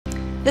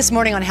This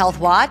morning on Health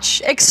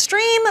Watch,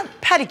 extreme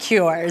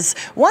pedicures.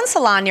 One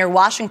salon near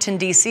Washington,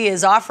 D.C.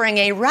 is offering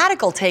a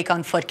radical take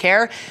on foot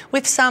care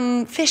with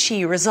some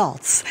fishy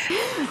results.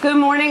 Good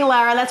morning,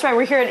 Lara. That's right.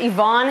 We're here at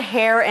Yvonne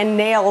Hair and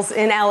Nails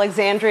in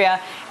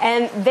Alexandria,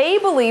 and they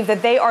believe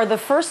that they are the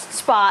first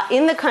spa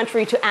in the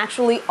country to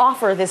actually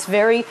offer this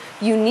very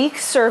unique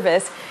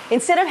service.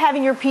 Instead of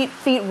having your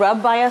feet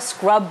rubbed by a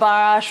scrub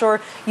brush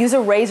or use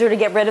a razor to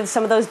get rid of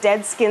some of those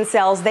dead skin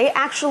cells, they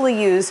actually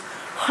use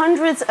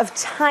hundreds of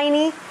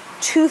tiny,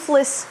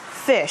 toothless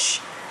fish.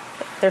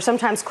 They're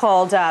sometimes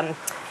called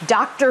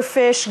doctor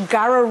fish,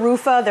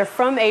 gararufa. They're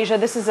from Asia.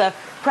 This is a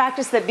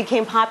practice that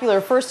became popular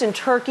first in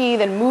Turkey,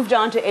 then moved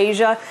on to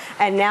Asia,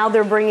 and now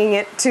they're bringing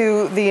it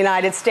to the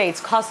United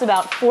States. Costs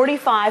about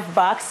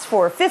 $45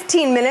 for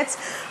 15 minutes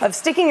of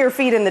sticking your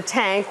feet in the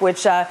tank,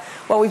 which,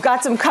 well, we've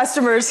got some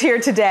customers here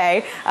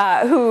today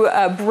who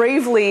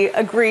bravely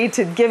agreed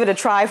to give it a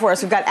try for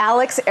us. We've got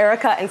Alex,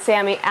 Erica, and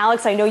Sammy.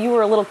 Alex, I know you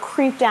were a little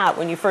creeped out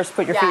when you first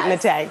put your feet in the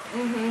tank.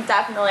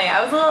 Definitely.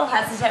 I was a little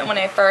hesitant when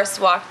I first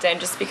walked in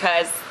just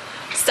because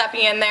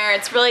stepping in there,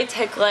 it's really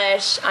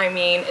ticklish. I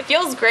mean, it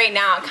feels great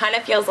now. It kind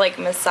of feels like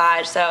a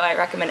massage, so I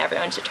recommend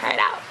everyone should try it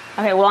out.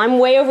 Okay, well, I'm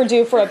way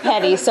overdue for a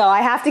pedi, so I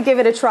have to give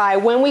it a try.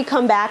 When we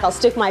come back, I'll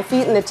stick my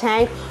feet in the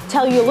tank,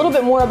 tell you a little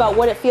bit more about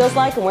what it feels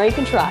like and where you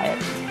can try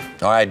it.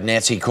 All right,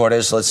 Nancy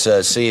Cortez, let's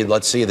see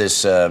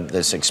this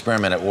this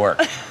experiment at work.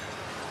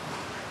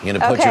 You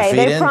gonna put your feet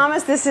in?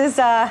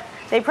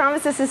 They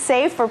promise this is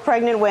safe for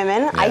pregnant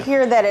women. Yeah. I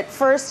hear that at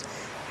first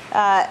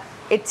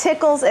it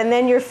tickles, and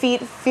then your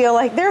feet feel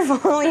like they're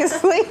falling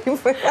asleep. It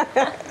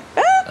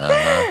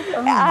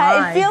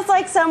feels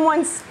like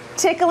someone's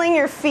tickling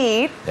your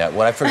feet. Yeah,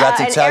 what I forgot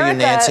to tell you,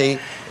 Nancy,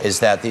 is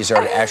that these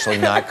are actually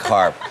not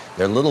carp.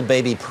 They're little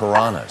baby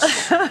piranhas.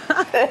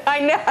 I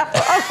know.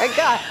 Oh, my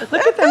God.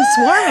 Look at them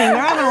swarming.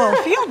 They're on a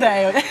little field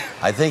day.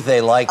 I think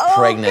they like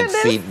pregnant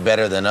feet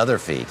better than other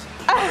feet.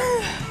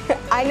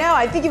 I know.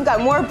 I think you've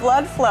got more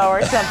blood flow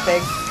or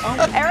something.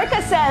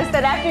 Erica says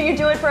that after you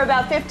do it for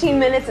about 15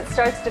 minutes, it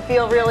starts to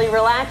feel really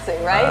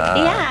relaxing, right?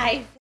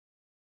 Yeah.